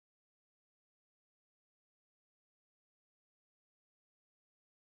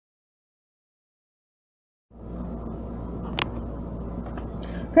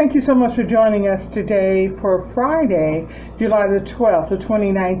Thank you so much for joining us today for Friday, July the 12th of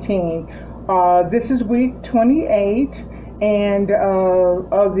 2019. This is week 28 and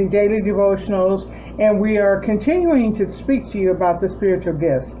of the daily devotionals, and we are continuing to speak to you about the spiritual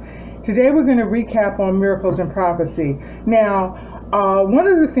gifts. Today we're going to recap on Miracles and Prophecy. Now, one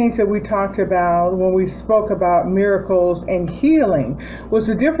of the things that we talked about when we spoke about miracles and healing was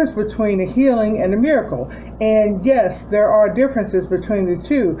the difference between a healing and a miracle. And yes, there are differences between the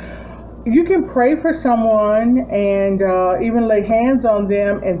two. You can pray for someone and even lay hands on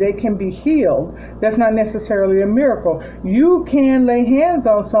them and they can be healed. That's not necessarily a miracle. You can lay hands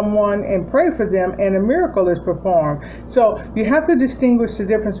on someone and pray for them and a miracle is performed. So you have to distinguish the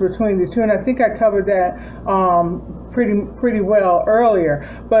difference between the two, and I think I covered that pretty well earlier.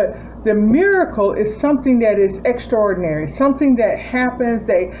 But the miracle is something that is extraordinary, something that happens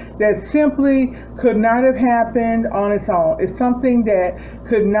that simply could not have happened on its own. It's something that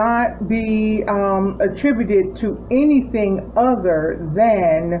could not be attributed to anything other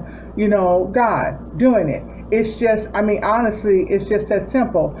than, God doing it. It's just, honestly, it's just that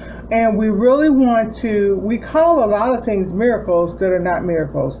simple. And we really we call a lot of things miracles that are not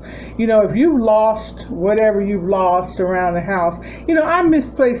miracles. If you've lost whatever you've lost around the house, I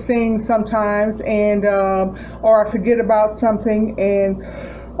misplace things sometimes, and or I forget about something, and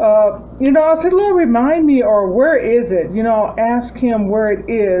I'll say, Lord, remind me, or where is it? I'll ask him where it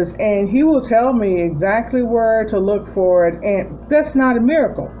is, and he will tell me exactly where to look for it. And that's not a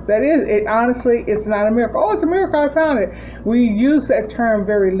miracle. That is it. Honestly, it's not a miracle. Oh, it's a miracle, I found it. We use that term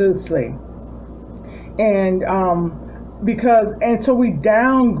very loosely. And so we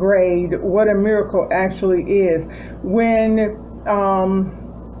downgrade what a miracle actually is. When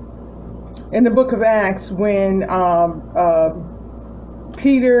in the book of Acts, when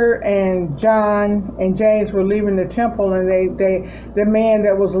Peter and John and James were leaving the temple, and the man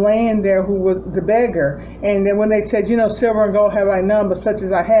that was laying there, who was the beggar, and then when they said, silver and gold have I none, but such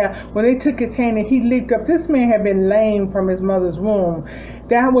as I have, when they took his hand and he leaped up, this man had been lame from his mother's womb.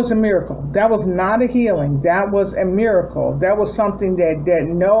 That was a miracle. That was not a healing. That was a miracle. That was something that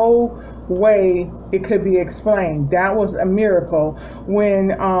no way it could be explained. That was a miracle. When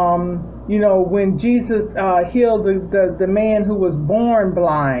Jesus healed the man who was born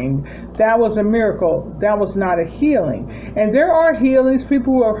blind, that was a miracle. That was not a healing. And there are healings,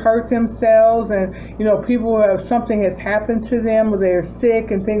 people who have hurt themselves, and people who have something has happened to them, or they're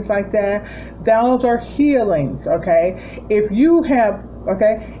sick and things like that. Those are healings. Okay, if you have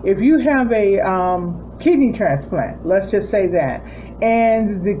a kidney transplant, let's just say that,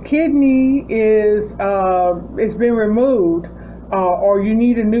 and the kidney is it's been removed, or you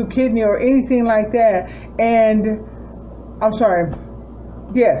need a new kidney or anything like that, and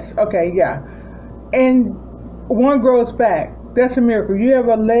and one grows back, that's a miracle. You have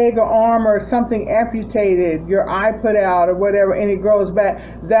a leg or arm or something amputated, your eye put out or whatever, and it grows back,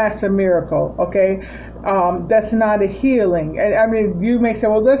 that's a miracle. Okay, that's not a healing. And you may say,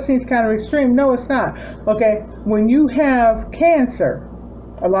 well, that seems kind of extreme. No, it's not. Okay, when you have cancer,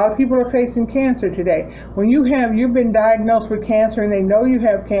 a lot of people are facing cancer today. When you've been diagnosed with cancer and they know you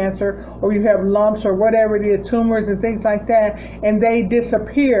have cancer, or you have lumps or whatever it is, tumors and things like that, and they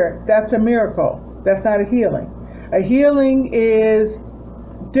disappear, that's a miracle. That's not a healing. A healing is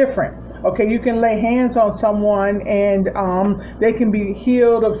different. Okay, you can lay hands on someone and they can be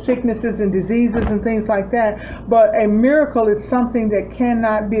healed of sicknesses and diseases and things like that. But a miracle is something that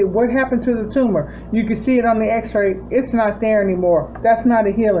cannot be. What happened to the tumor? You can see it on the x-ray. It's not there anymore. That's not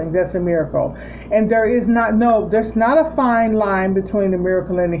a healing. That's a miracle. And there's not a fine line between the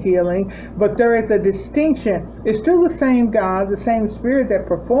miracle and the healing, but there is a distinction. It's still the same God, the same Spirit that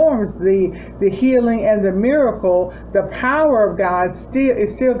performs the healing and the miracle. The power of God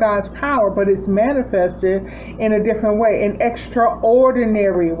is still God's power, but it's manifested in a different way, an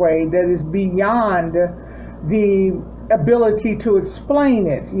extraordinary way that is beyond the ability to explain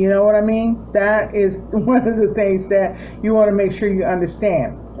it. You know what I mean? That is one of the things that you want to make sure you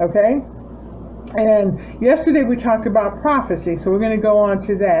understand. Okay? And yesterday we talked about prophecy, so we're going to go on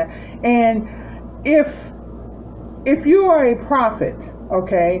to that. And if you are a prophet,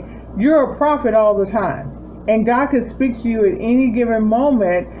 okay, you're a prophet all the time, and God can speak to you at any given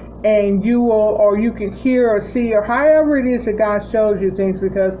moment, and you can hear or see, or however it is that God shows you things,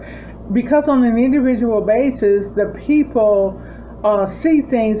 because on an individual basis, the people see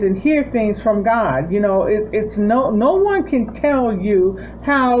things and hear things from God. It's no one can tell you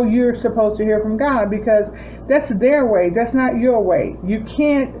how you're supposed to hear from God, because That's their way. That's not your way. You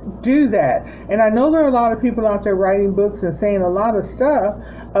can't do that. And I know there are a lot of people out there writing books and saying a lot of stuff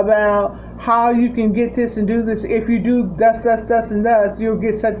about how you can get this and do this. If you do thus, and thus, you'll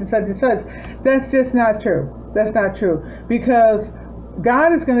get such and such and such. That's just not true. That's not true. Because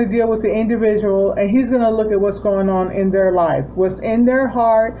God is going to deal with the individual, and He's going to look at what's going on in their life, what's in their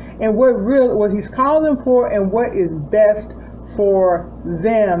heart, and what He's called them for, and what is best for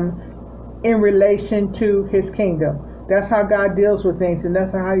them in relation to His kingdom. That's how God deals with things, and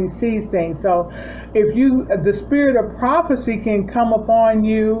that's how He sees things. So if the spirit of prophecy can come upon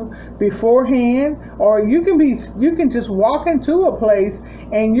you beforehand, or you can just walk into a place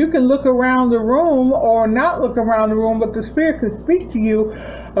and you can look around the room or not look around the room, but the Spirit can speak to you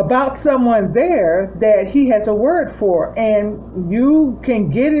about someone there that He has a word for, and you can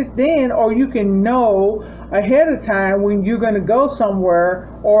get it then, or you can know ahead of time when you're going to go somewhere,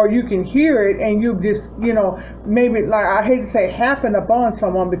 or you can hear it and you just, maybe, like, I hate to say happen upon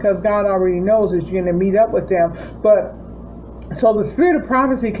someone, because God already knows that you're going to meet up with them. But so the spirit of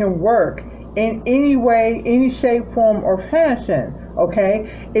prophecy can work in any way, any shape, form, or fashion.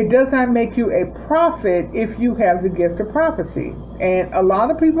 Okay, it does not make you a prophet if you have the gift of prophecy, and a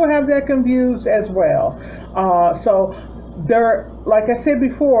lot of people have that confused as well. So there, like I said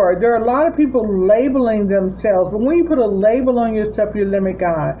before, there are a lot of people labeling themselves, but when you put a label on yourself, you limit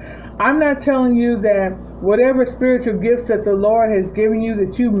God. I'm not telling you that whatever spiritual gifts that the Lord has given you,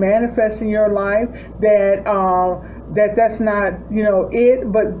 that you manifest in your life, that's not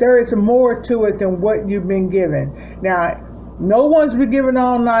it, but there is more to it than what you've been given. Now, no one's been given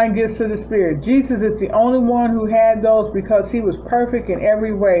all 9 gifts of the Spirit. Jesus is the only one who had those, because He was perfect in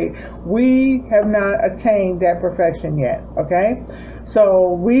every way. We have not attained that perfection yet, okay?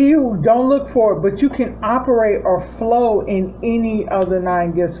 So we don't look for it, but you can operate or flow in any of the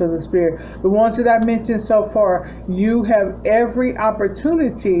 9 gifts of the Spirit. The ones that I've mentioned so far, you have every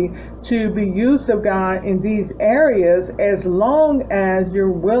opportunity to be used of God in these areas, as long as you're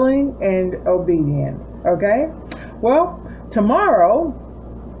willing and obedient, okay? Well, tomorrow,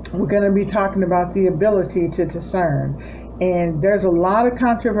 we're going to be talking about the ability to discern. And there's a lot of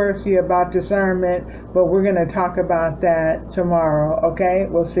controversy about discernment, but we're going to talk about that tomorrow, okay?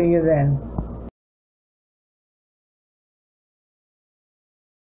 We'll see you then.